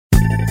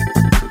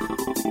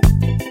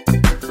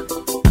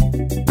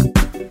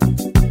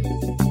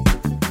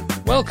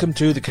Welcome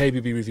to the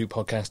KBB Review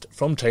podcast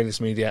from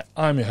Taylor's Media.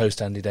 I'm your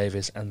host Andy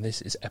Davis and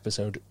this is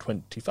episode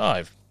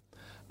 25.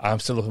 I'm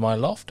still up in my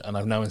loft and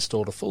I've now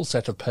installed a full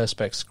set of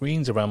Perspex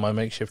screens around my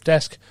makeshift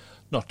desk.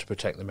 Not to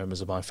protect the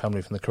members of my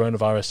family from the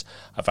coronavirus,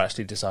 I've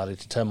actually decided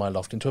to turn my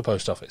loft into a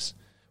post office.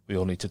 We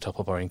all need to top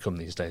up our income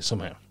these days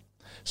somehow.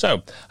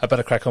 So, I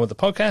better crack on with the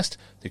podcast.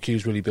 The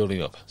queue's really building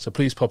up. So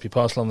please pop your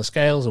parcel on the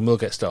scales and we'll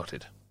get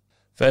started.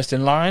 First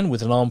in line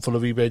with an armful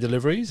of eBay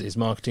deliveries is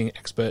marketing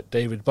expert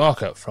David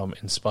Barker from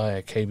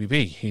Inspire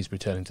KBB. He's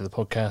returning to the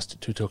podcast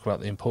to talk about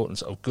the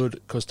importance of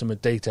good customer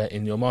data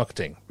in your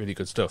marketing. Really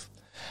good stuff.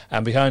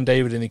 And behind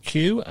David in the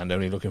queue, and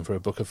only looking for a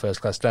book of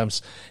first-class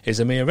stamps, is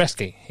Amir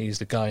Reski. He's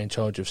the guy in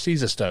charge of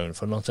Caesarstone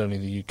for not only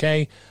the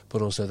UK,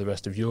 but also the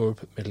rest of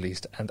Europe, Middle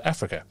East and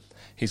Africa.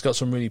 He's got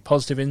some really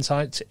positive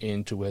insights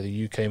into where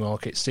the UK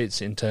market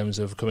sits in terms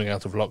of coming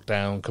out of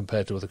lockdown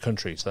compared to other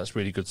countries. That's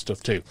really good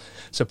stuff too.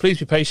 So please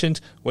be patient.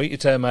 Wait your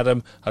turn,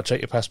 madam. I'll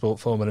check your passport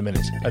form in a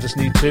minute. I just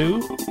need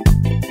to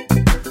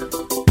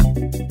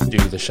do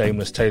the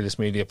shameless Taylor's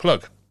Media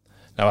plug.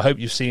 Now, I hope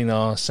you've seen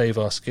our Save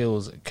Our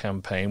Skills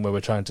campaign where we're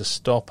trying to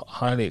stop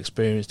highly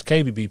experienced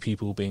KBB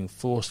people being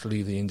forced to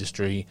leave the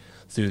industry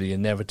through the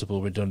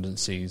inevitable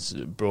redundancies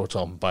brought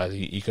on by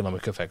the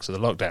economic effects of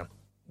the lockdown.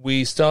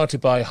 We started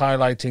by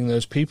highlighting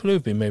those people who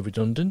have been made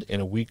redundant in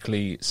a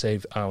weekly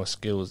Save Our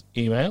Skills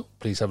email.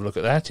 Please have a look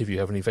at that. If you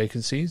have any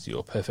vacancies,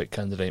 your perfect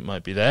candidate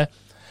might be there.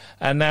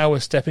 And now we're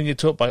stepping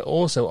it up by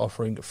also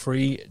offering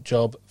free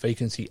job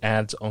vacancy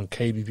ads on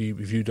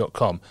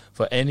kbbreview.com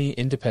for any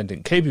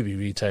independent KBB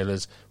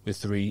retailers with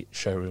 3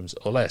 showrooms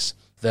or less.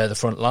 They're the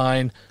front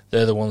line,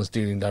 they're the ones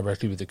dealing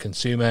directly with the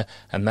consumer,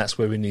 and that's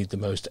where we need the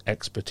most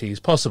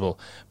expertise possible.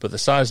 But the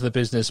size of the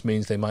business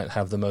means they might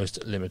have the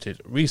most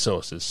limited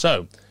resources.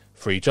 So,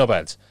 free job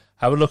ads.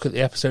 Have a look at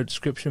the episode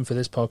description for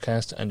this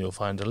podcast and you'll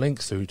find a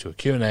link through to a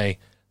Q&A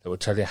that will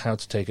tell you how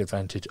to take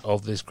advantage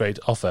of this great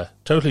offer.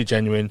 Totally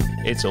genuine,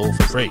 it's all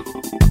for free.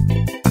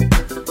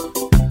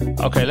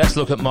 Okay, let's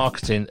look at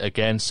marketing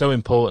again. So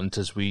important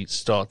as we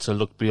start to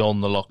look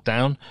beyond the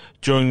lockdown.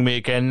 Joining me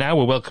again now,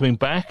 we're welcoming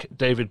back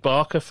David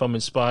Barker from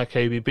Inspire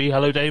KBB.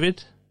 Hello,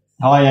 David.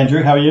 Hi,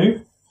 Andrew. How are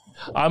you?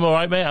 I'm all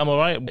right, mate. I'm all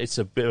right. It's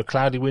a bit of a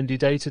cloudy, windy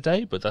day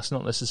today, but that's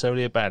not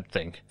necessarily a bad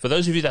thing. For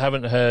those of you that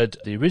haven't heard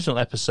the original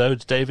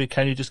episode, David,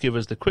 can you just give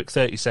us the quick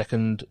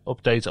 30-second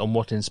update on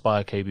what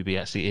Inspire KBB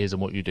actually is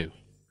and what you do?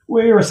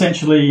 We're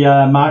essentially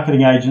a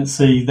marketing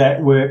agency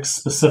that works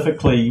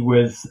specifically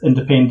with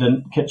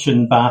independent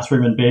kitchen,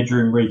 bathroom and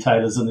bedroom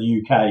retailers in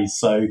the UK.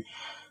 So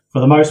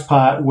for the most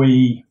part,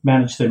 we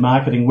manage their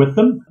marketing with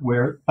them.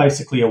 We're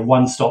basically a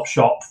one-stop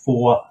shop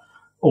for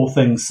all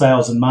things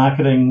sales and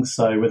marketing,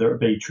 so whether it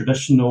be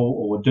traditional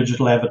or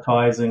digital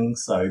advertising,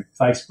 so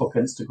Facebook,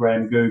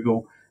 Instagram,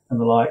 Google, and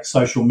the like,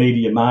 social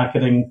media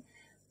marketing,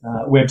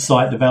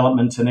 website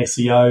development and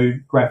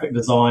SEO, graphic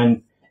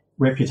design,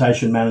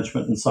 reputation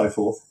management, and so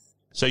forth.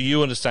 So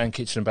you understand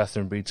kitchen and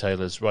bathroom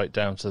retailers right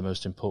down to the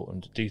most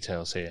important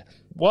details here.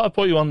 What I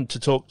brought you on to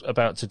talk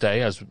about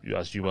today, as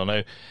you well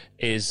know,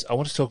 is I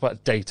want to talk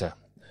about data.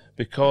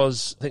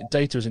 Because I think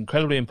data is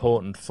incredibly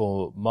important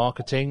for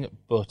marketing,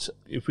 but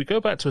if we go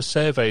back to a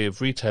survey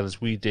of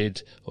retailers we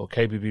did, or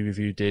KBB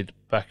Review did,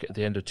 back at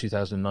the end of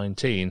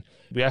 2019,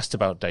 we asked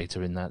about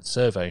data in that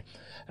survey.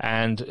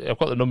 And I've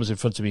got the numbers in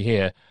front of me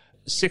here.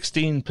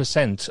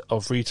 16%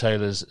 of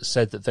retailers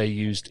said that they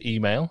used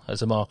email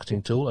as a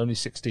marketing tool, only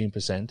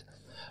 16%.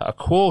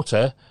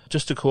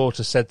 Just a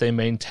quarter said they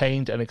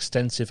maintained an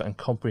extensive and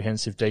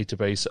comprehensive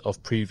database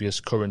of previous,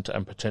 current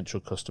and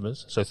potential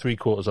customers. So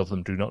 3/4 of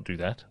them do not do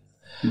that.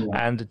 Yeah.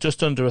 And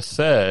just under a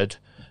third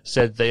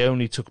said they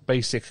only took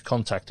basic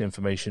contact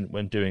information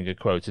when doing a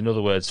quote. In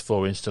other words,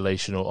 for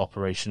installation or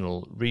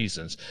operational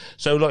reasons.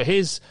 So look,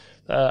 here's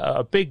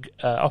a big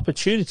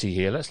opportunity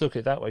here. Let's look at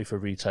it that way for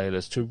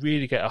retailers to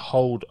really get a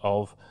hold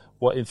of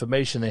what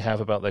information they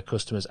have about their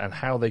customers and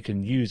how they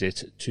can use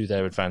it to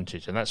their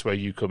advantage. And that's where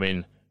you come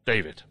in,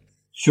 David.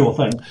 Sure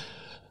thing.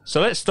 So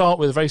let's start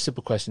with a very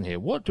simple question here.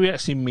 What do we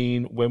actually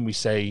mean when we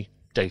say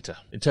data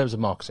in terms of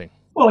marketing?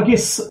 Well, I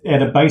guess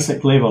at a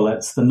basic level,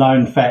 it's the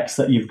known facts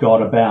that you've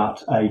got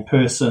about a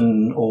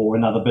person or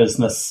another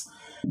business.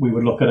 We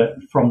would look at it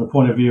from the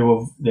point of view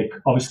of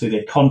obviously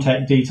their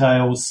contact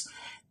details,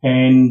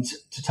 and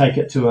to take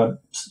it to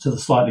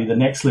the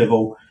next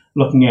level,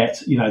 looking at,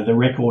 the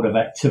record of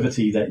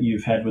activity that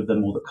you've had with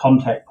them or the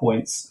contact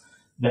points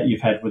that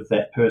you've had with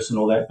that person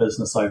or that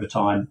business over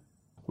time.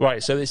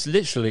 Right, so this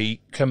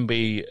literally can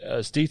be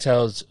as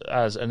detailed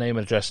as a name,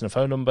 address and a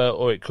phone number,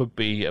 or it could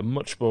be a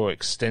much more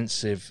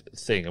extensive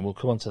thing, and we'll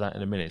come on to that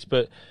in a minute.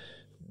 But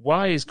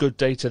why is good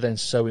data then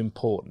so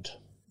important?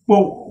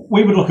 Well,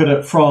 we would look at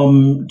it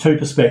from 2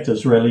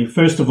 perspectives, really.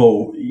 First of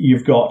all,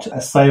 you've got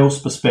a sales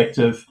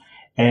perspective,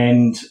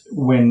 and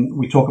when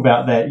we talk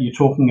about that, you're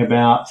talking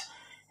about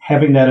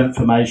having that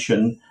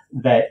information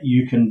that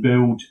you can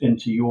build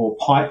into your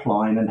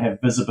pipeline and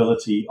have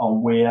visibility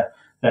on where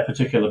that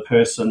particular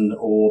person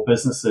or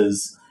business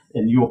is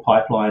in your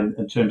pipeline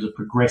in terms of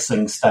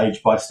progressing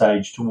stage by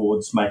stage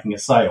towards making a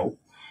sale.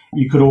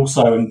 You could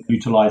also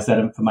utilize that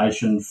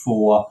information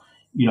for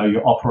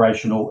your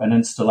operational and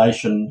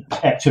installation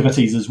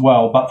activities as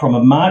well. But from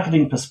a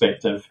marketing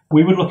perspective,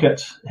 we would look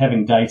at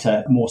having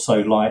data more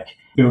so like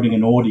building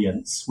an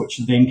audience, which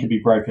then can be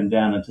broken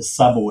down into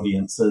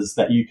sub-audiences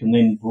that you can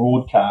then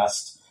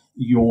broadcast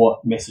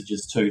your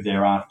messages to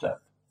thereafter.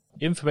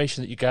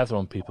 Information that you gather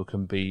on people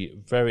can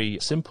be very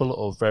simple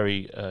or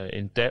very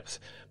in-depth,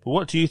 but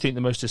what do you think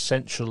the most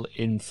essential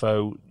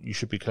info you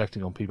should be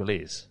collecting on people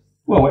is?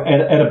 Well,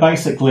 at a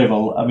basic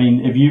level, I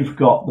mean, if you've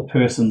got the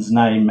person's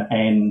name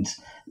and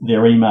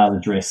their email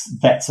address,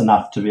 that's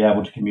enough to be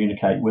able to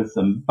communicate with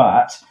them.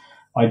 But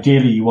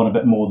ideally, you want a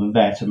bit more than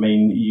that. I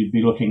mean, you'd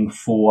be looking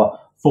for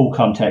full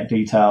contact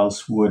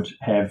details, would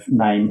have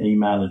name,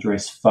 email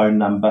address, phone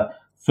number,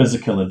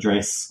 physical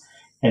address,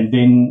 and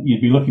then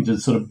you'd be looking to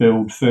sort of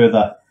build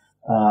further,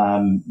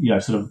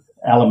 sort of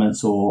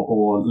elements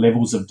or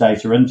levels of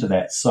data into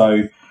that.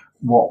 So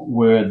what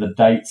were the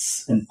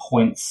dates and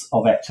points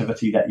of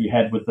activity that you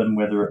had with them,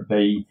 whether it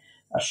be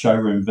a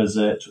showroom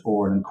visit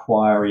or an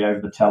inquiry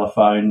over the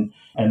telephone,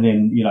 and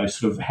then,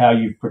 sort of how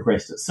you've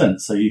progressed it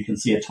since. So you can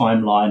see a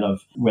timeline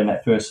of when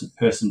that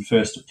person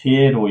first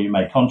appeared or you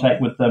made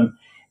contact with them.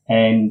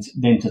 And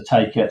then to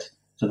take it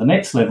to the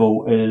next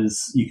level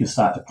is you can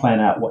start to plan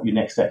out what your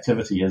next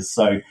activity is.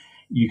 So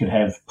you could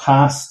have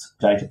past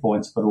data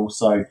points, but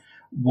also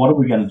what are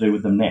we going to do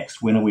with them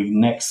next? When are we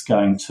next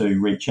going to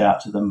reach out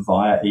to them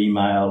via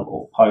email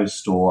or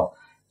post or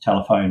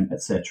telephone,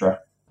 etc.?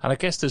 And I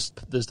guess there's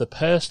the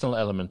personal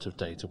element of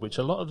data, which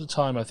a lot of the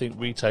time I think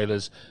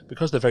retailers,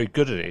 because they're very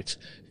good at it,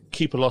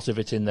 keep a lot of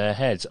it in their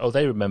heads. Oh,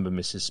 they remember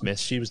Mrs. Smith.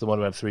 She was the one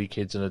who had 3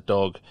 kids and a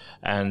dog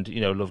and,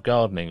 loved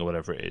gardening or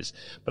whatever it is.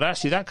 But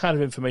actually that kind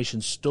of information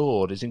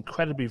stored is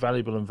incredibly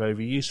valuable and very,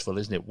 very useful,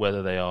 isn't it?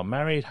 Whether they are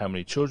married, how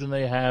many children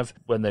they have,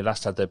 when they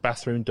last had their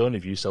bathroom done,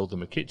 if you sold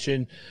them a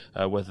kitchen,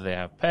 whether they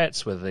have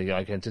pets, whether they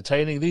like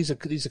entertaining. These are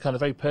kind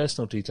of very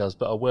personal details,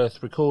 but are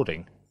worth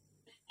recording.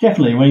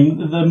 Definitely. I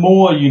mean, the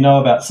more you know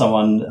about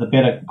someone, the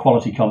better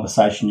quality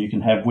conversation you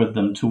can have with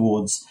them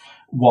towards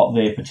what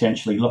they're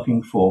potentially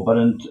looking for. But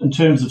in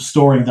terms of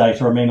storing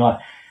data, I mean, I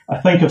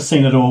think I've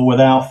seen it all with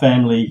our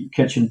family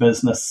kitchen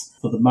business.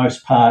 For the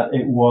most part,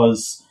 it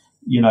was,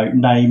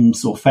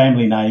 names or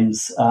family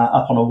names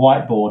up on a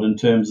whiteboard in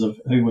terms of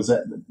who was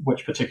at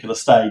which particular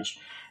stage.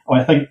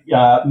 I think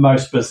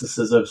most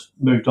businesses have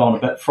moved on a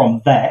bit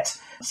from that.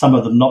 Some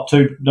of them not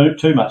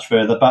too much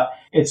further, but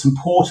it's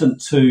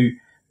important to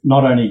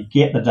not only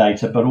get the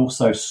data, but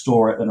also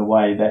store it in a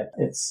way that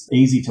it's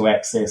easy to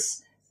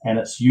access and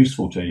it's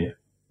useful to you.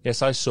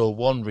 Yes, I saw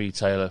one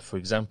retailer, for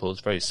example,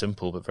 it's very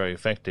simple but very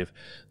effective.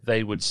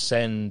 They would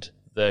send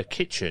their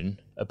kitchen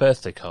a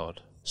birthday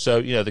card.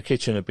 So, the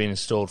kitchen had been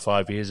installed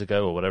 5 years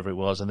ago or whatever it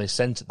was, and they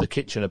sent the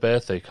kitchen a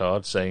birthday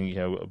card saying,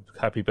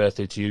 happy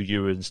birthday to you,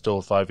 you were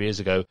installed 5 years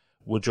ago.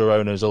 Would your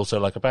owners also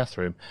like a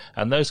bathroom?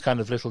 And those kind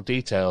of little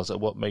details are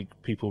what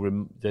make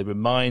people, they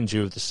remind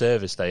you of the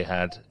service they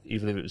had,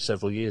 even if it was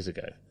several years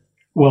ago.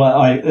 Well,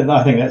 I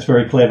think that's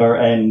very clever,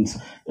 and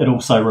it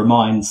also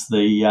reminds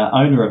the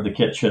owner of the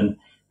kitchen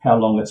how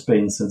long it's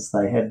been since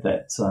they had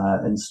that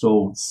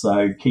installed.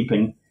 So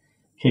keeping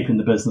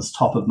the business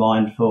top of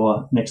mind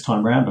for next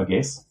time round, I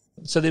guess.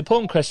 So the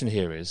important question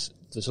here is,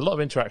 there's a lot of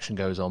interaction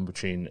goes on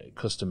between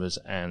customers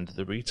and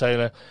the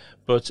retailer,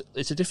 but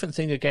it's a different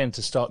thing again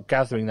to start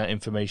gathering that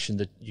information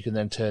that you can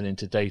then turn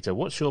into data.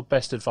 What's your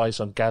best advice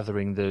on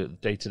gathering the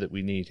data that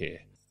we need here?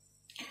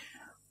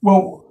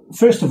 Well,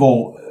 first of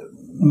all,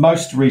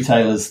 most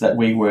retailers that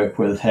we work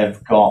with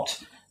have got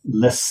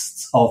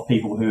lists of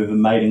people who have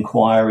made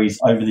inquiries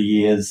over the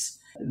years.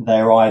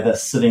 They're either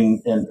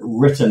sitting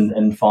written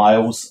in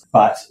files,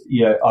 but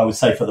I would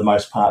say for the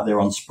most part they're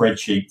on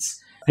spreadsheets.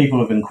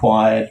 People have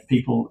inquired,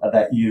 people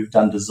that you've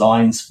done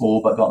designs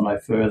for but got no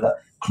further,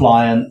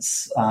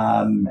 clients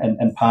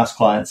and past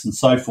clients and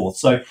so forth.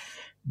 So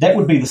that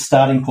would be the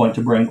starting point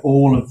to bring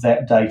all of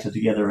that data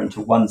together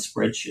into one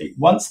spreadsheet.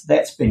 Once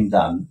that's been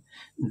done,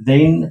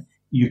 then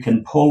you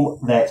can pull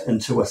that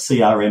into a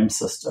CRM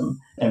system,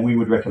 and we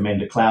would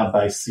recommend a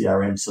cloud-based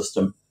CRM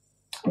system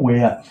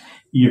where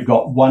you've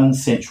got one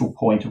central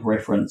point of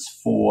reference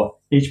for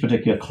each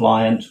particular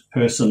client,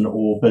 person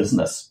or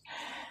business.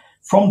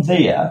 From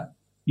there,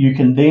 you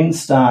can then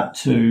start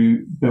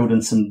to build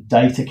in some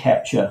data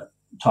capture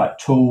type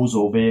tools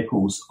or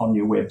vehicles on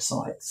your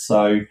website.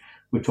 So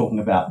we're talking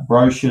about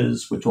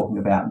brochures, we're talking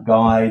about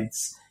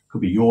guides, it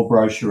could be your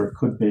brochure, it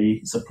could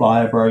be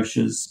supplier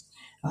brochures.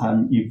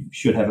 You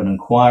should have an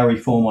inquiry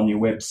form on your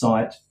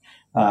website.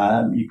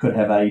 You could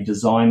have a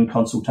design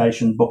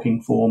consultation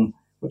booking form,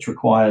 which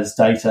requires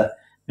data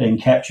being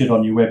captured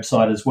on your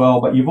website as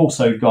well. But you've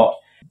also got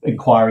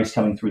inquiries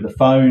coming through the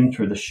phone,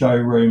 through the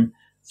showroom,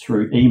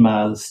 through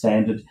email as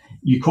standard.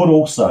 You could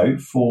also,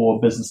 for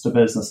business to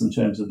business, in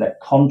terms of that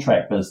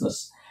contract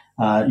business,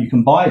 you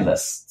can buy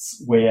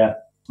lists where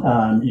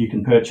you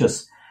can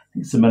purchase, I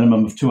think it's a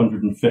minimum of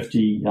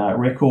 250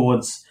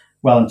 records,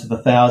 well into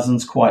the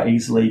thousands quite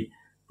easily,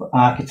 for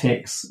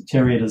architects,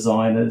 interior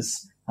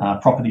designers,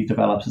 property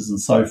developers and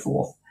so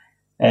forth.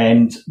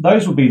 And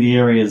those would be the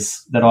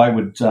areas that I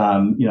would,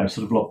 sort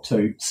of look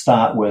to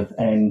start with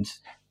and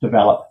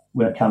develop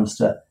when it comes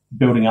to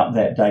building up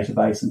that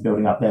database and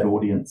building up that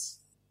audience.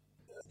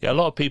 Yeah, a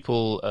lot of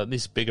people,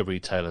 these bigger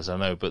retailers I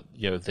know, but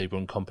they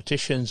run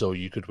competitions, or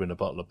you could win a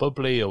bottle of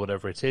bubbly or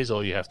whatever it is.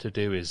 All you have to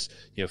do is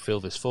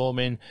fill this form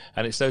in,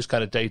 and it's those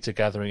kind of data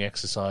gathering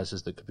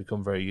exercises that could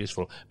become very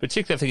useful.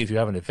 Particularly, I think if you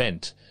have an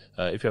event,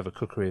 if you have a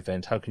cookery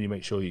event, how can you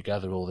make sure you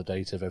gather all the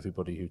data of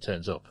everybody who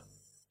turns up?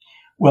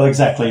 Well,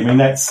 exactly. I mean,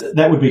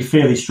 that would be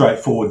fairly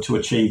straightforward to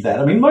achieve that.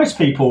 I mean, most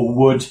people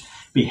would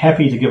be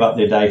happy to give up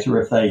their data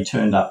if they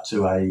turned up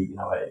to a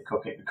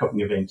cooking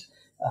event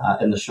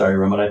in the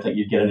showroom. I don't think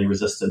you'd get any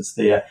resistance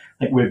there.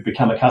 I think we've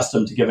become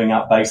accustomed to giving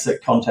up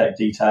basic contact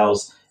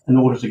details in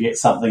order to get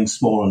something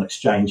small in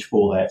exchange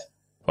for that.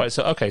 Right,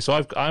 so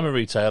I'm a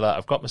retailer.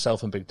 I've got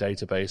myself a big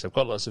database. I've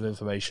got lots of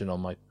information on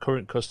my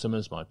current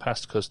customers, my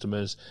past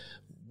customers.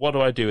 What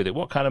do I do with it?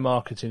 What kind of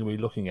marketing are we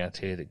looking at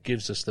here that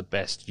gives us the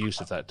best use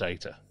of that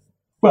data?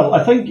 Well,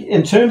 I think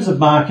in terms of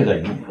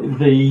marketing,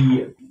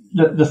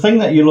 the thing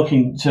that you're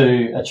looking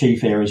to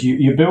achieve here is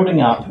you're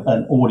building up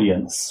an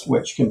audience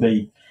which can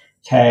be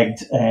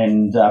tagged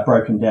and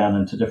broken down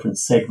into different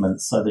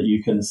segments so that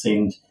you can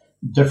send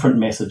different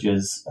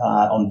messages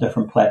on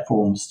different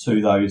platforms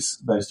to those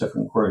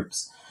different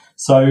groups.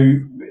 So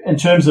in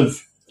terms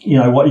of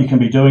what you can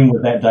be doing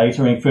with that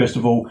data, I mean, first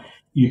of all,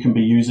 you can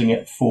be using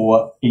it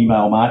for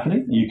email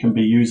marketing. You can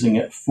be using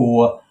it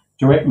for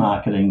direct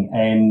marketing.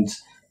 And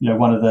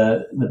one of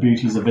the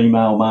beauties of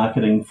email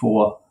marketing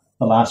for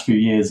the last few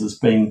years has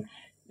been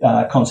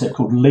a concept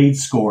called lead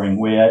scoring,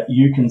 where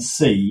you can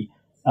see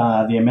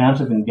the amount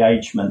of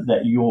engagement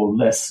that your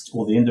list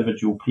or the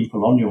individual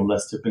people on your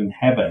list have been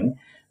having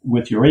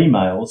with your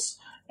emails,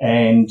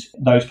 and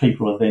those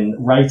people are then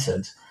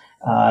rated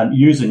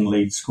using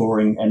lead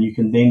scoring, and you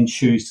can then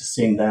choose to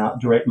send out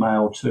direct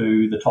mail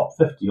to the top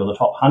 50 or the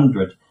top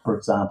 100, for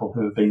example,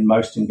 who have been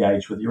most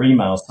engaged with your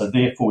emails. So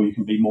therefore you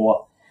can be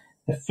more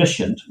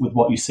efficient with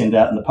what you send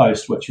out in the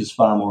post, which is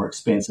far more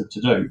expensive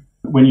to do.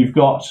 When you've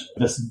got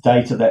this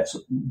data that's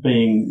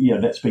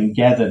being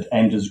gathered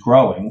and is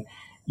growing,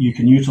 you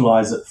can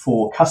utilize it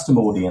for custom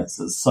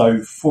audiences.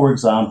 So, for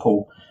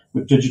example,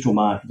 with digital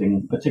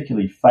marketing,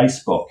 particularly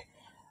Facebook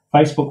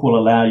will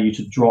allow you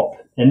to drop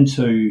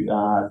into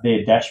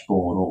their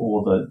dashboard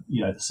or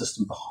the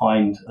system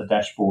behind the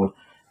dashboard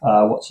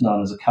what's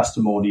known as a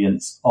custom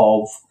audience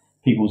of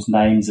people's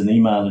names and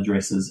email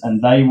addresses,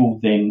 and they will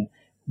then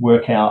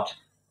work out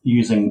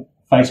using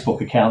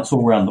Facebook accounts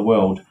all around the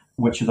world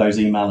which of those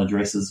email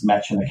addresses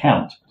match an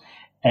account.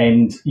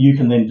 And you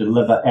can then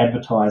deliver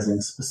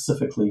advertising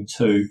specifically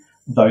to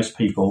those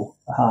people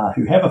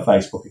who have a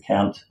Facebook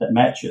account that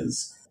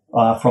matches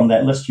from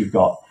that list you've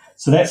got.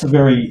 So that's a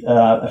very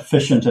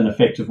efficient and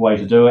effective way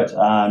to do it.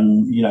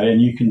 And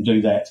you can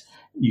do that.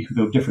 You can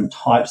build different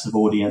types of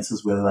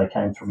audiences, whether they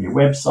came from your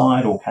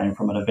website or came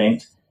from an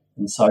event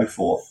and so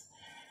forth.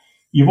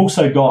 You've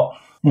also got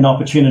an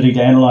opportunity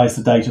to analyze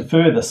the data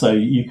further. So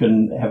you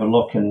can have a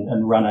look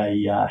and run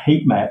a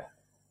heat map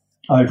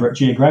over it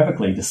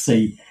geographically to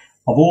see,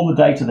 of all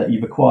the data that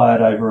you've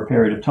acquired over a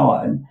period of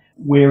time,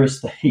 where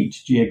is the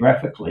heat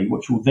geographically,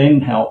 which will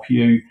then help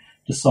you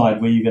decide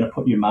where you're going to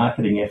put your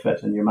marketing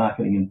effort and your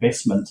marketing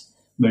investment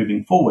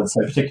moving forward.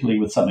 So particularly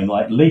with something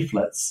like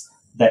leaflets,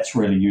 that's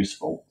really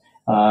useful.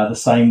 The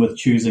same with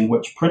choosing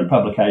which print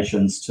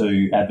publications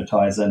to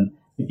advertise in.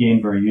 Again,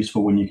 very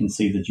useful when you can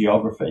see the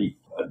geography.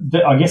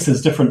 I guess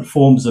there's different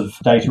forms of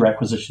data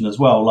acquisition as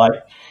well. Like,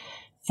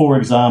 for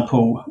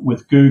example,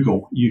 with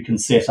Google, you can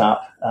set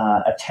up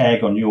a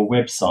tag on your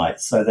website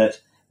so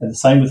that, and the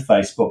same with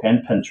Facebook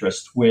and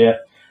Pinterest, where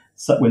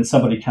when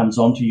somebody comes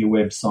onto your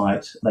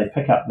website, they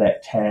pick up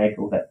that tag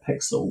or that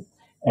pixel,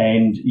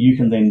 and you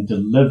can then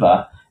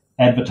deliver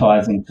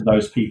advertising to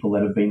those people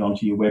that have been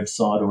onto your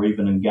website or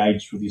even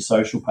engaged with your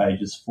social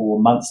pages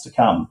for months to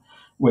come,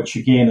 which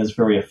again is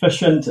very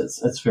efficient.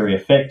 It's very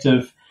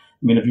effective.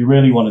 I mean, if you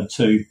really wanted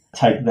to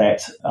take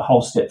that a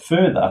whole step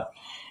further,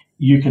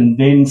 you can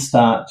then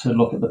start to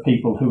look at the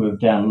people who have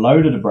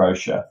downloaded a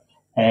brochure,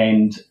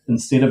 and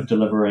instead of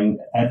delivering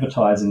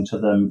advertising to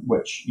them,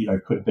 which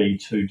could be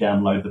to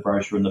download the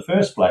brochure in the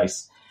first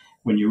place,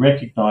 when you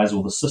recognize,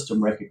 or the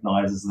system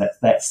recognizes that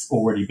that's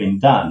already been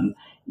done,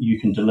 you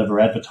can deliver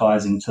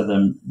advertising to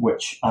them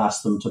which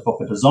asks them to book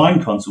a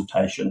design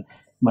consultation,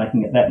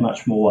 making it that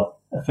much more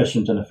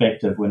efficient and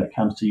effective when it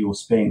comes to your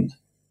spend.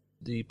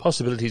 The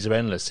possibilities are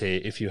endless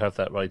here if you have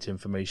that right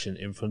information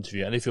in front of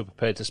you, and if you're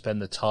prepared to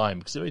spend the time,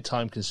 because it's a very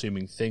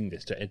time-consuming thing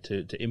this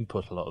to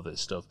input a lot of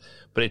this stuff,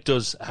 but it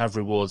does have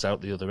rewards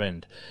out the other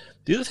end.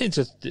 The other thing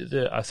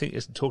that I think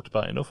isn't talked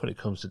about enough when it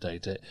comes to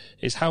data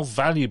is how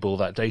valuable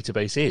that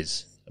database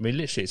is. I mean,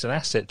 literally, it's an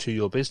asset to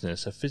your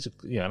business, a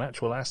physical, an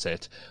actual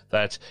asset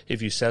that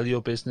if you sell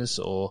your business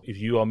or if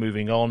you are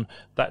moving on,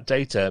 that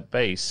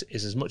database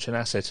is as much an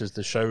asset as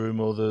the showroom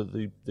or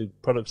the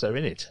products that are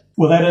in it.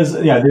 Well, that is,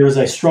 there is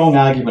a strong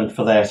argument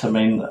for that. I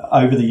mean,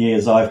 over the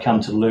years, I've come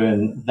to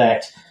learn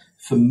that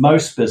for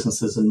most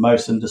businesses and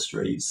most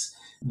industries,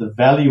 the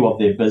value of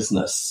their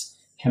business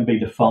can be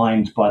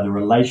defined by the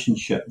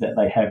relationship that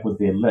they have with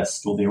their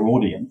list or their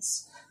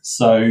audience.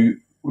 So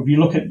if you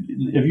look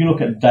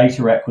at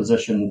data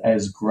acquisition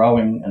as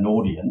growing an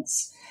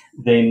audience,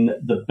 then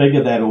the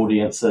bigger that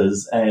audience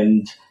is,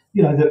 and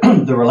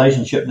the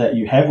relationship that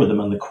you have with them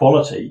and the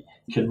quality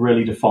can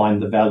really define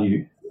the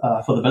value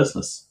for the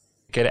business.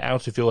 Get it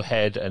out of your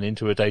head and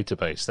into a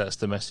database. That's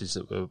the message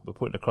that we're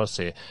putting across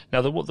here.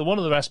 Now, the one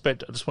other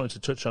aspect I just wanted to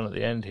touch on at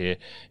the end here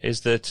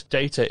is that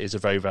data is a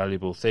very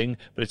valuable thing,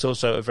 but it's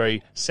also a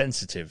very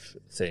sensitive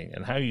thing.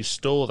 And how you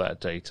store that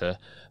data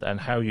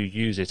and how you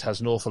use it has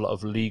an awful lot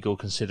of legal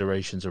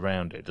considerations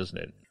around it, doesn't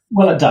it?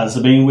 Well, it does.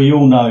 I mean, we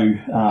all know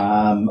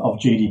of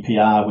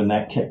GDPR when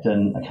that kicked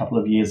in a couple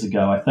of years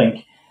ago. I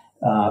think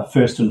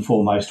first and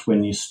foremost,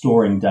 when you're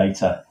storing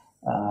data,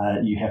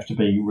 you have to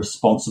be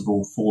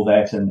responsible for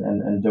that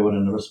and do it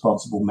in a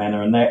responsible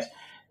manner. And that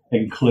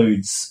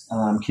includes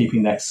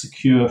keeping that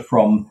secure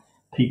from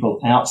people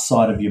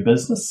outside of your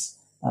business,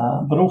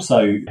 but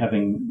also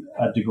having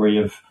a degree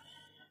of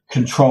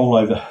control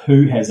over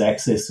who has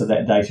access to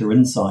that data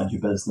inside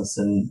your business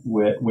and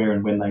where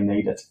and when they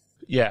need it.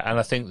 Yeah, and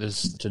I think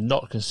to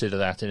not consider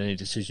that in any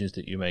decisions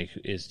that you make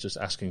is just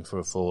asking for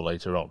a fall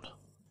later on.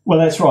 Well,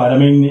 that's right. I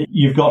mean,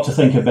 you've got to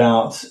think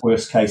about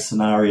worst case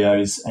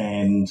scenarios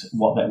and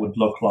what that would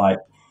look like.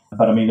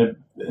 But I mean,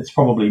 it's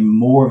probably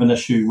more of an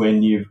issue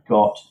when you've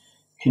got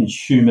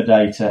consumer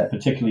data,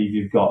 particularly if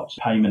you've got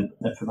payment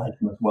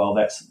information as well.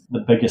 That's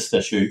the biggest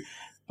issue.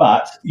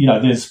 But,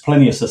 there's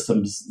plenty of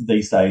systems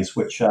these days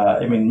which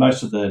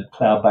most of the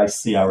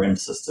cloud-based CRM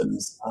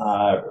systems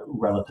are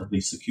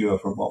relatively secure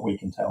from what we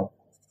can tell.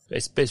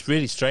 It's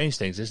really strange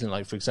things, isn't it?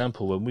 Like, for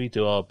example, when we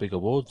do our big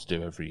awards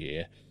every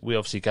year, we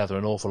obviously gather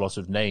an awful lot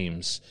of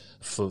names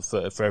for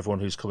everyone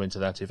who's coming to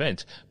that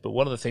event. But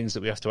one of the things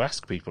that we have to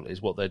ask people is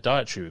what their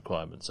dietary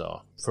requirements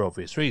are, for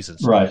obvious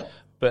reasons. Right.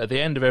 But at the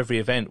end of every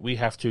event, we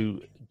have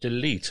to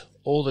delete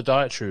all the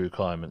dietary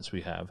requirements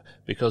we have,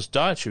 because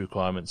dietary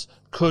requirements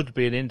could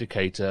be an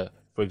indicator,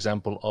 for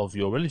example, of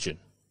your religion.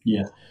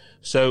 Yeah.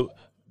 So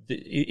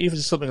even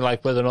something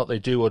like whether or not they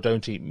do or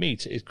don't eat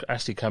meat, it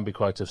actually can be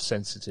quite a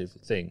sensitive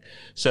thing.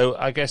 So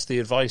I guess the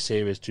advice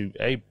here is to,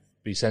 A,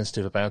 be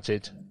sensitive about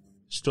it,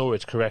 store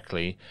it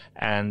correctly,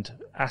 and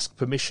ask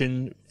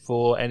permission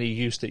for any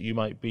use that you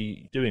might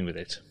be doing with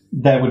it.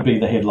 That would be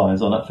the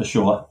headlines on it for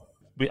sure.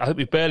 I think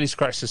we barely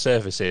scratched the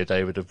surface here,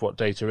 David, of what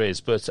data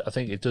is, but I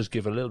think it does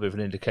give a little bit of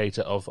an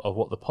indicator of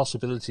what the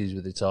possibilities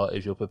with it are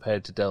if you're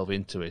prepared to delve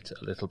into it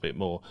a little bit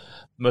more.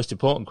 Most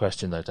important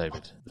question, though,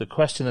 David, the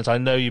question that I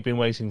know you've been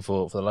waiting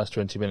for the last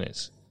 20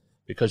 minutes,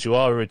 because you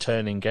are a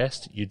returning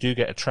guest, you do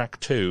get a track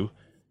 2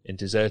 in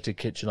Deserted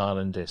Kitchen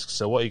Island Discs.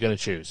 So what are you going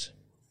to choose?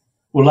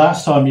 Well,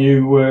 last time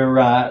you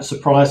were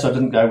surprised I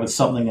didn't go with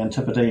something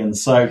Antipodean,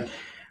 so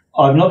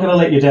I'm not going to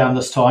let you down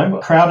this time.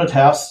 Crowded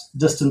House,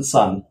 Distant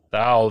Sun.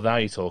 Oh, now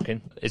you're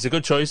talking. It's a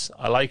good choice.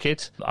 I like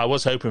it. I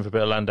was hoping for a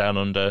bit of Land Down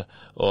Under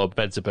or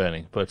Beds Are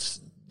Burning, but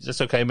that's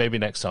okay. Maybe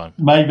next time.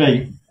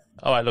 Maybe.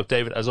 All right, look,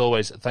 David, as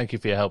always, thank you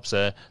for your help,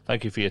 sir.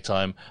 Thank you for your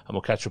time, and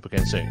we'll catch up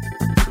again soon.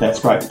 That's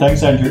great.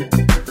 Thanks, Andrew.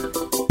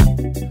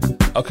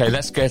 Okay,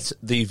 let's get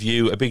the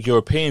view, a big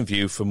European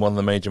view from one of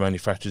the major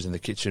manufacturers in the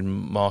kitchen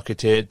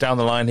market here. Down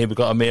the line here, we've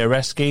got Amir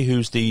Reski,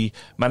 who's the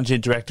Managing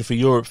Director for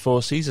Europe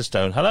for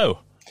Caesarstone. Hello.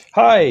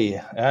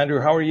 Hi,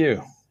 Andrew. How are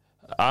you?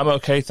 I'm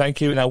okay, thank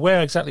you. Now,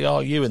 where exactly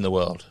are you in the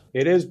world?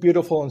 It is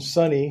beautiful and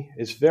sunny.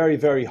 It's very,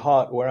 very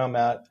hot where I'm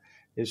at.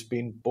 It's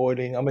been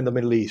boiling. I'm in the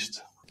Middle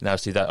East. Now,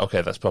 see that?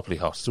 Okay, that's properly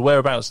hot. So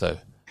whereabouts, though?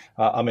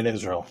 I'm in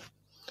Israel.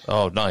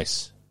 Oh,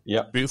 nice.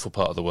 Yeah. Beautiful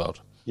part of the world.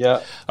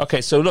 Yeah.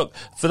 Okay, so look,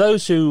 for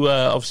those who,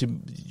 obviously,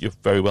 you're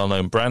a very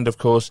well-known brand, of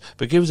course,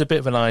 but give us a bit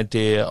of an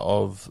idea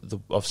of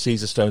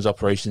Caesarstone's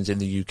operations in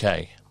the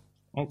UK.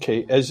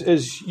 Okay,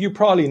 as you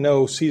probably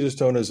know,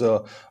 Caesarstone is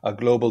a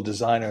global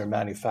designer and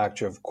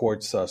manufacturer of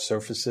quartz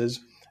surfaces.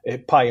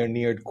 It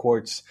pioneered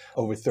quartz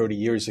over 30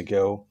 years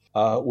ago,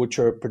 which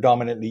are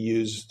predominantly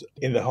used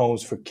in the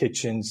homes for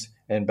kitchens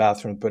and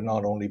bathrooms, but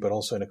not only, but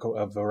also in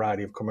a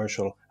variety of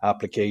commercial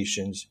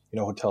applications,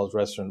 hotels,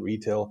 restaurant,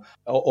 retail,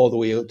 all the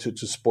way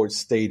to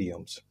sports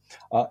stadiums.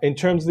 In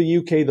terms of the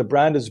UK, the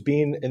brand has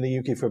been in the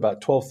UK for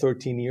about 12,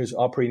 13 years,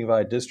 operating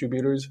via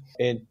distributors.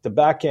 In the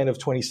back end of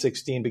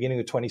 2016, beginning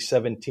of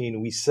 2017,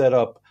 we set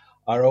up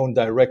our own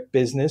direct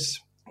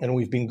business, and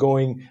we've been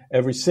going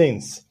ever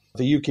since.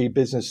 The UK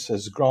business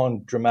has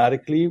grown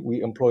dramatically.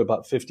 We employ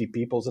about 50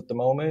 people at the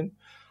moment.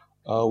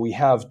 We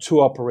have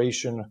 2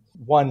 operations,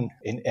 one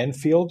in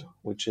Enfield,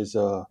 which is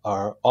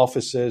our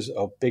offices,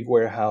 a big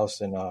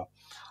warehouse and a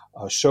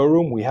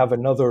showroom. We have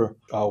another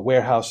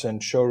warehouse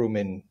and showroom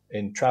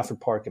in Trafford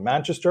Park in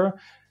Manchester.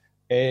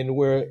 And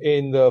we're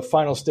in the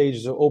final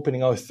stages of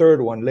opening our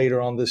third one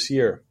later on this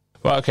year.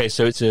 Well, okay,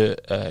 so it's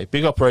a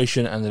big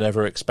operation and an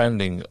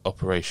ever-expanding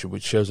operation,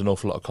 which shows an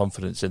awful lot of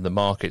confidence in the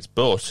markets.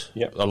 But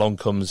along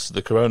comes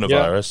the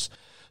coronavirus. Yep.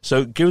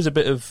 So give us a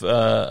bit of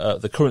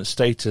the current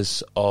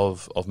status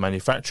of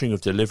manufacturing,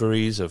 of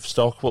deliveries, of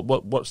stock.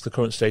 What's the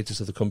current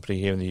status of the company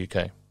here in the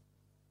UK?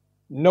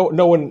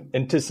 no one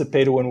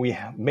anticipated when we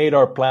made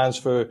our plans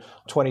for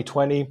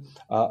 2020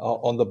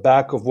 on the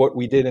back of what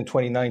we did in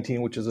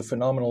 2019, which is a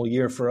phenomenal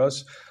year for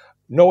us.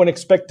 No one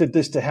expected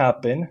this to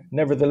happen.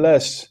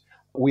 Nevertheless,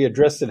 we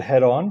addressed it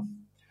head on.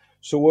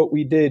 So what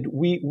we did,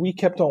 we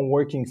kept on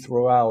working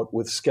throughout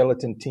with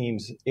skeleton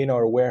teams in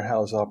our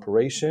warehouse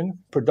operation,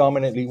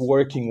 predominantly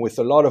working with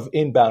a lot of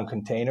inbound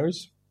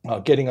containers,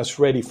 getting us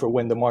ready for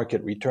when the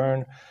market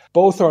returned.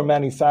 Both our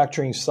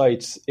manufacturing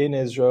sites in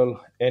Israel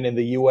and in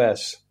the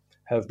US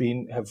have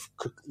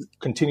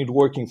continued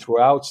working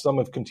throughout. Some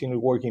have continued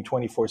working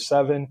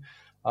 24/7,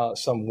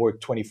 some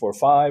work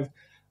 24/5,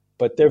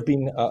 but they've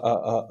been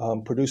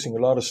producing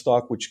a lot of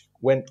stock, which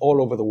went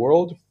all over the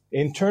world.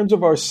 In terms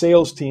of our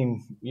sales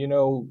team,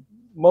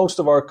 most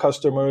of our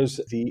customers,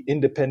 the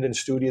independent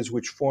studios,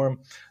 which form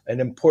an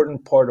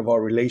important part of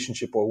our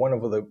relationship or one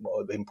of the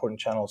important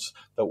channels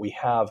that we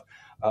have,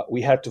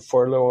 we had to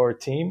furlough our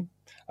team.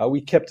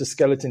 We kept a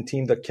skeleton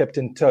team that kept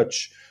in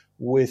touch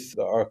with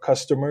our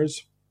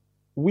customers.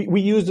 We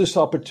used this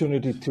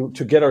opportunity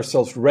to get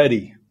ourselves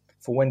ready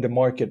for when the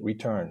market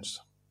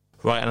returns.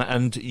 Right,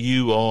 and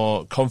you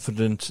are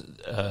confident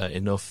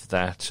enough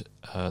that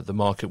the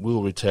market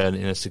will return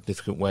in a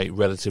significant way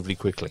relatively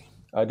quickly.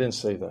 I didn't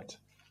say that.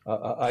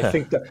 I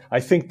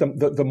think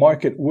the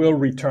market will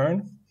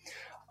return.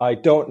 I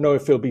don't know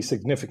if it'll be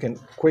significant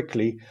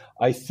quickly.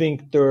 I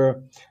think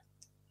there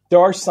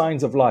are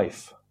signs of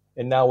life,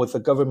 and now with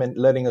the government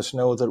letting us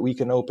know that we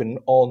can open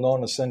all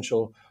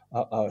non-essential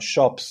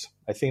shops,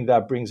 I think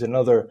that brings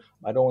another,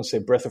 I don't want to say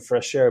breath of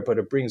fresh air, but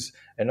it brings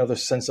another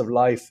sense of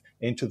life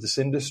into this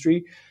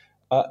industry.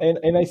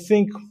 And I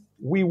think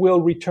we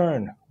will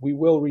return. We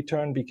will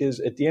return because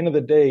at the end of the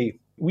day,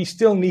 we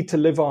still need to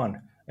live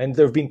on. And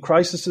there have been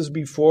crises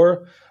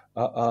before,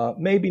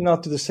 maybe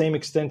not to the same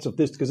extent of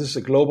this because this is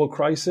a global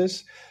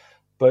crisis.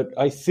 But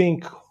I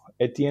think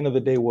at the end of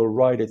the day, we'll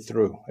ride it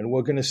through and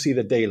we're going to see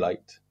the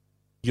daylight.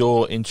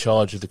 You're in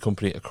charge of the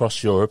company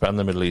across Europe and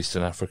the Middle East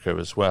and Africa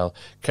as well.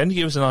 Can you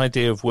give us an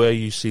idea of where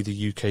you see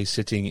the UK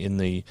sitting in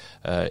the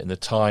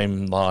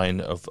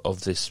timeline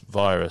of this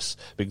virus?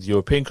 Because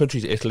European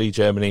countries, Italy,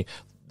 Germany,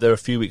 they're a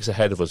few weeks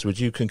ahead of us. Would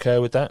you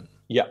concur with that?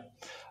 Yeah.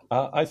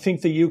 I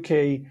think the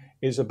UK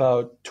is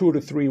about 2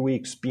 to 3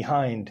 weeks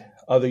behind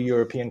other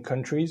European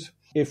countries.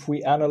 If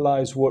we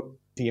analyze what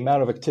the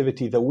amount of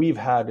activity that we've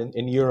had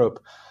in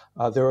Europe,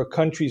 there are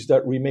countries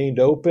that remained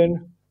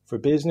open for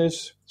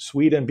business,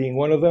 Sweden being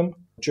one of them.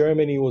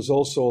 Germany was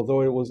also,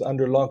 although it was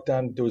under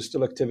lockdown, there was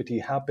still activity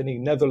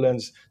happening.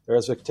 Netherlands, there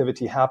was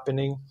activity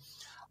happening.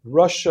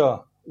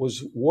 Russia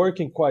was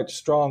working quite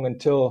strong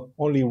until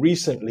only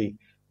recently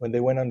when they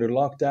went under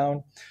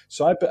lockdown.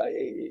 So,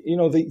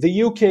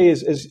 the UK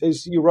is,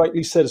 as you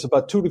rightly said, is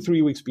about 2 to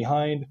 3 weeks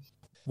behind.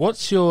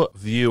 What's your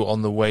view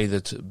on the way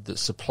that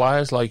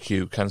suppliers like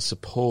you can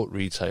support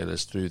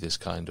retailers through this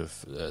kind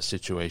of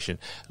situation?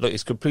 Look,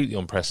 it's completely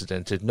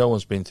unprecedented. No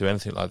one's been through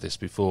anything like this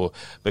before.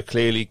 But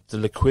clearly, the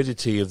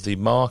liquidity of the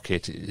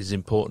market is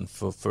important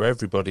for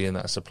everybody in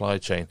that supply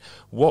chain.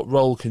 What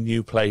role can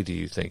you play, do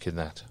you think, in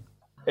that?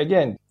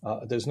 Again,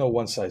 there's no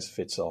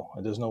one-size-fits-all.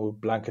 There's no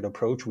blanket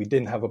approach. We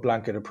didn't have a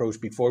blanket approach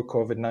before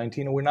COVID-19,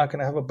 and we're not going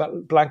to have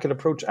a blanket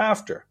approach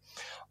after.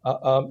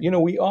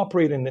 We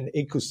operate in an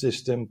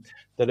ecosystem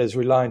that is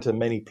reliant on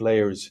many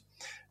players.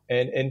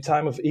 And in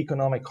time of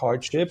economic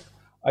hardship,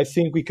 I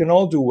think we can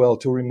all do well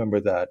to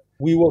remember that.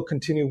 We will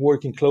continue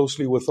working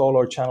closely with all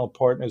our channel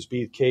partners,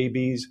 be it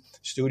KBs,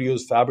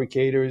 studios,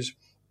 fabricators.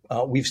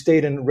 We've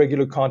stayed in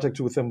regular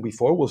contact with them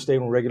before. We'll stay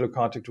in regular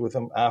contact with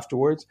them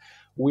afterwards.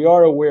 We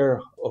are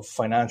aware of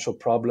financial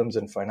problems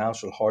and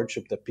financial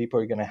hardship that people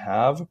are going to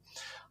have.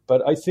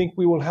 But I think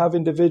we will have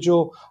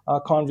individual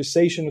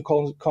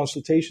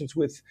consultations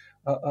with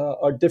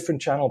our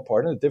different channel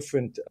partners,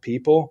 different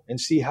people, and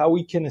see how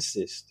we can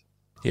assist.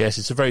 Yes,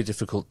 it's a very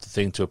difficult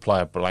thing to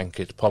apply a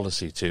blanket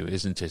policy to,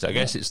 isn't it? I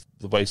guess it's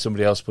the way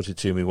somebody else put it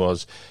to me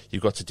was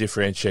you've got to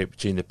differentiate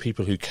between the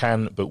people who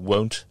can but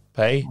won't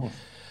pay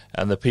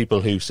and the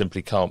people who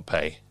simply can't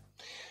pay.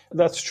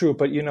 That's true,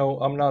 but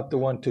I'm not the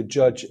one to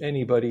judge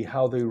anybody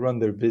how they run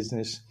their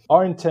business.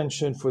 Our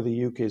intention for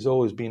the UK has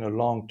always been a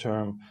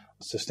long-term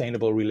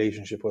sustainable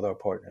relationship with our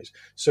partners.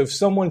 So if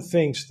someone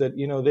thinks that,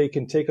 they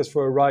can take us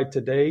for a ride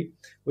today,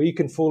 well, you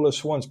can fool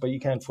us once, but you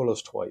can't fool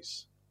us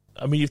twice.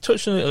 I mean, you've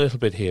touched on it a little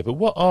bit here, but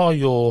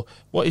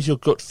what is your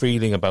gut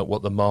feeling about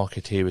what the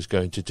market here is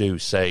going to do,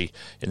 say,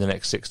 in the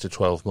next 6 to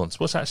 12 months?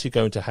 What's actually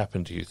going to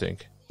happen, do you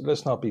think?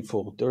 Let's not be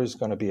fooled. There is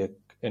going to be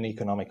an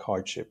economic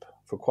hardship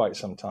for quite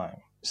some time.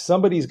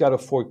 Somebody's got to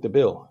fork the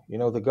bill.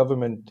 The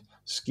government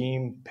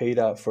scheme paid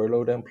out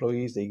furloughed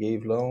employees. They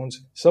gave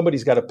loans.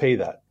 Somebody's got to pay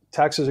that.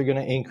 Taxes are going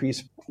to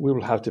increase. We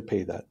will have to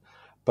pay that.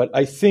 But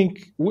I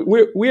think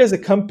we as a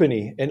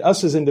company and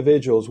us as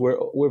individuals,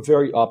 we're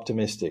very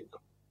optimistic.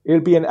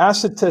 It'll be an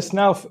acid test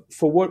now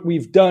for what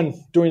we've done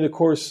during the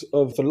course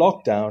of the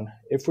lockdown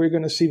if we're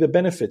going to see the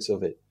benefits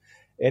of it.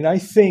 And I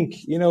think,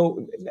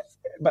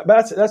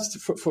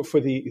 that's for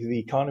the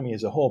economy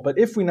as a whole. But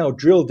if we now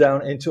drill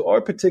down into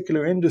our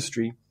particular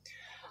industry,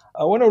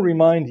 I want to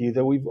remind you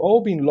that we've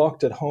all been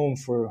locked at home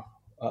for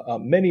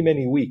many,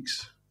 many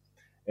weeks.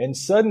 And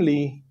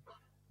suddenly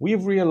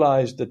we've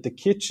realized that the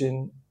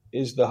kitchen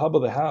is the hub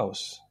of the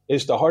house.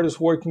 It's the hardest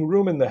working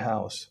room in the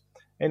house.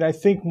 And I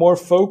think more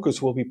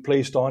focus will be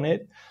placed on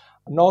it.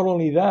 Not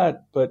only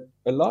that, but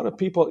a lot of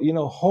people,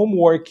 home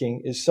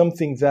working is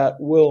something that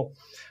will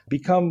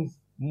become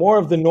more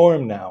of the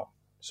norm now.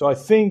 So I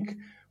think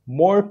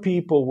more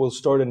people will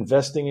start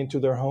investing into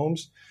their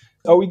homes.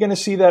 Are we going to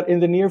see that in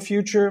the near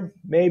future?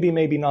 Maybe,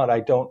 maybe not.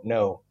 I don't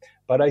know.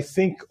 But I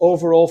think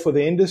overall for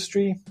the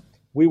industry,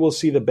 we will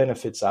see the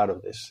benefits out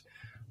of this.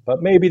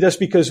 But maybe that's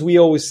because we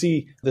always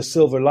see the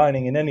silver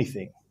lining in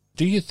anything.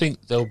 Do you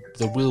think there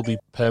will be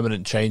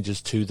permanent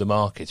changes to the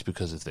market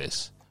because of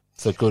this,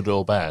 for good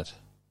or bad?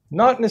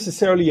 Not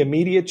necessarily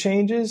immediate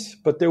changes,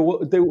 but there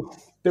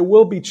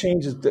will be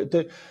changes.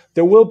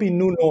 There will be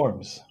new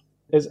norms.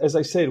 As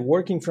I said,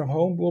 working from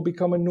home will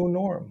become a new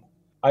norm.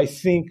 I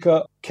think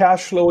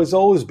cash flow has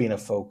always been a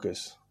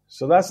focus,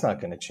 so that's not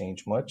going to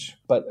change much.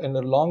 But in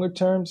the longer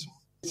terms,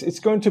 it's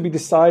going to be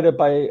decided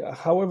by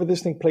however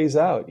this thing plays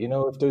out.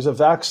 If there's a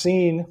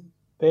vaccine,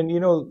 then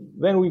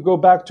we go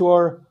back to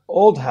our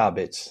old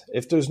habits.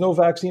 If there's no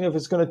vaccine, if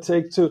it's going to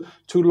take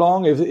too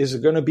long, is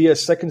it going to be a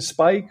second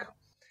spike?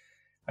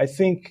 I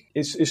think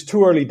it's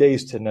too early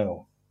days to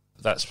know.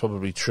 That's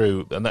probably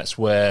true, and that's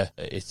where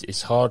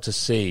it's hard to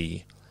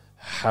see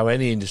how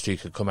any industry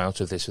could come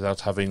out of this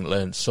without having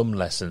learned some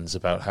lessons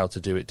about how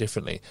to do it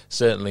differently.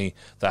 Certainly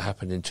that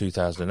happened in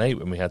 2008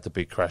 when we had the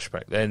big crash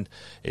back then,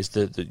 is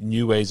that the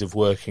new ways of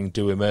working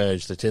do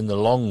emerge that in the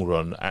long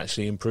run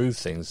actually improve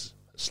things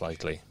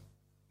slightly.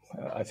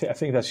 I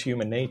think that's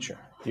human nature.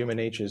 Human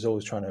nature is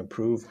always trying to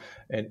improve,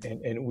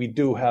 and we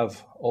do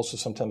have also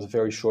sometimes a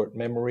very short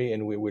memory,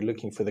 and we're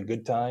looking for the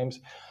good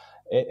times.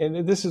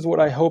 And this is what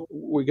I hope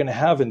we're going to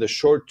have in the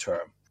short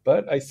term.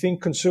 But I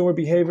think consumer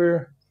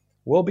behavior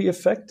will be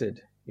affected,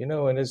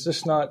 and it's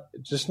just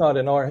not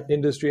in our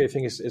industry. I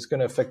think it's going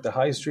to affect the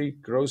high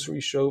street,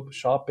 grocery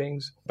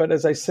shoppings. But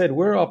as I said,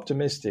 we're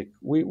optimistic.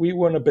 We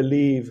want to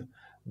believe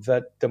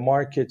that the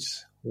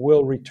markets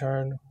will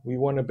return. We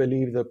want to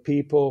believe that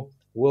people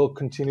will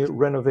continue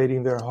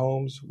renovating their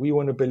homes. We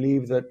want to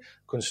believe that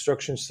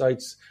construction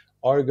sites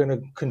are going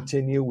to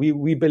continue.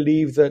 We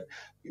believe that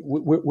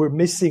we're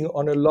missing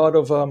on a lot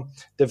of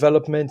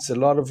developments, a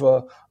lot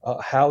of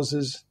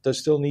houses that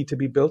still need to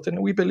be built,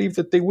 and we believe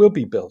that they will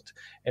be built.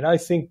 And I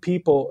think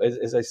people,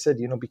 as I said,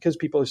 because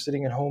people are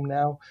sitting at home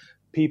now,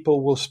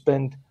 people will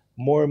spend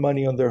more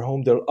money on their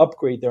home. They'll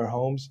upgrade their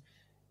homes.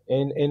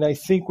 And I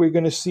think we're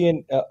going to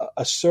see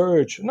a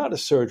surge, not a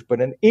surge, but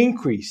an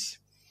increase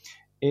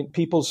in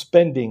people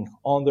spending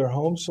on their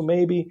homes. So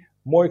maybe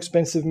more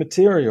expensive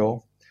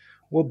material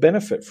will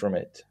benefit from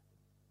it.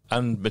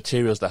 And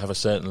materials that have a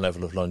certain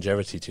level of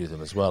longevity to them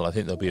as well. I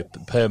think there'll be a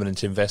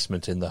permanent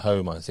investment in the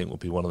home, I think, will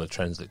be one of the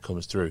trends that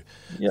comes through.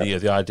 Yeah.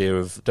 The idea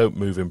of don't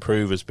move,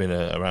 improve has been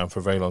around for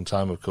a very long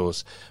time, of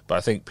course, but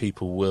I think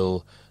people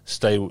will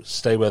stay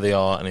where they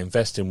are and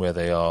invest in where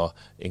they are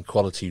in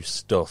quality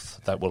stuff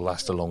that will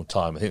last a long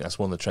time. I think that's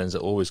one of the trends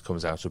that always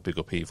comes out of big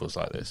upheavals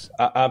like this.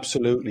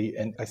 Absolutely.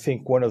 And I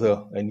think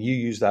and you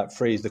use that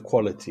phrase, the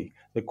quality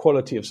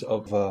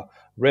of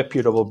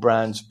reputable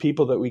brands,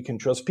 people that we can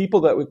trust,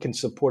 people that we can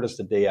support us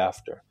the day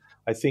after.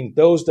 I think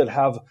those that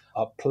have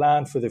a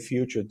plan for the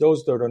future,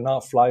 those that are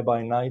not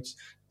fly-by-nights,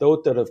 those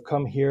that have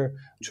come here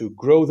to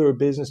grow their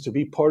business, to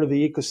be part of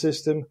the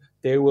ecosystem,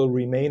 they will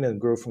remain and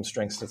grow from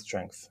strength to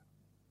strength.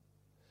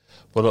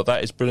 Well, look,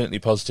 that is brilliantly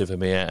positive,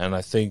 Amir, and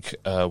I think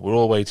we're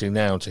all waiting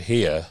now to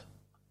hear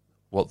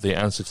what the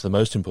answer to the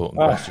most important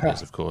question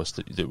is, of course,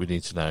 that we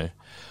need to know.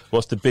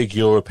 What's the big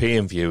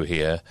European view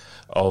here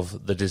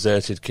of the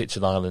deserted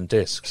kitchen island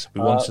discs?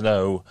 We want to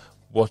know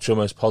what your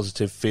most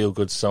positive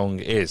feel-good song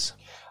is.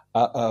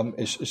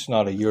 It's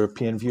not a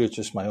European view, it's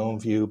just my own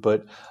view,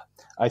 but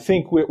I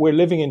think we're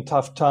living in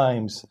tough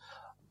times,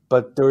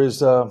 but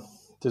there's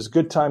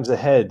good times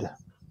ahead.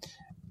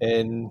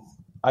 And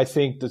I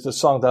think that the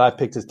song that I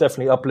picked is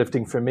definitely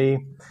uplifting for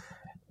me.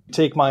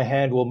 Take My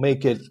Hand, We'll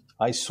Make It,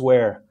 I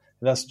Swear.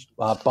 That's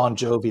Bon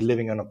Jovi,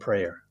 Living on a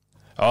Prayer.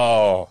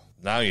 Oh,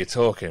 now you're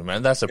talking,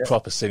 man. That's a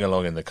proper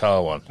sing-along in the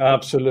car one.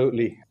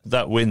 Absolutely.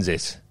 That wins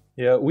it.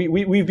 Yeah,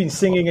 we've been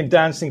singing and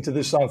dancing to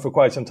this song for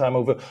quite some time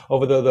over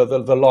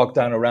the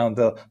lockdown around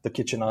the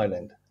kitchen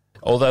island.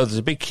 Although there's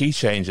a big key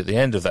change at the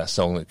end of that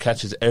song that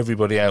catches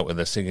everybody out when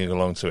they're singing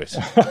along to it.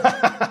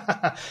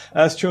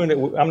 That's true,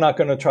 and I'm not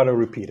going to try to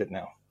repeat it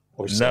now.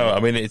 No, I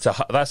mean,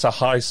 that's a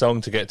high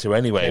song to get to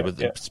anyway, but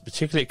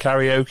particularly at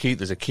karaoke,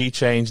 there's a key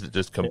change that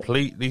just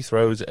completely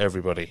throws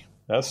everybody.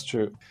 That's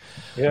true.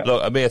 Yeah.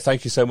 Look, Amir,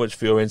 thank you so much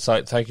for your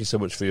insight. Thank you so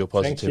much for your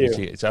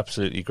positivity. It's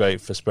absolutely great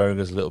for sparing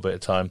us a little bit of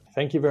time.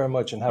 Thank you very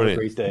much, and have a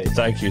great day.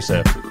 Thank you,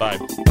 sir. Bye.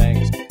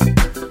 Thanks.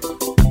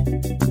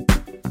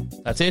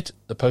 That's it.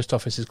 The post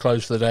office is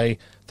closed for the day.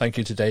 Thank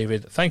you to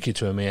David. Thank you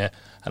to Amir.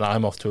 And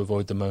I'm off to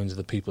avoid the moans of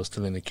the people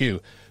still in the queue.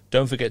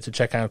 Don't forget to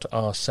check out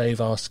our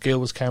Save Our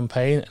Skills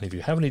campaign. And if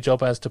you have any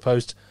job ads to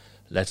post,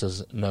 let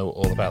us know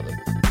all about them.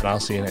 And I'll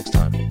see you next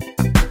time.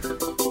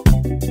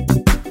 you.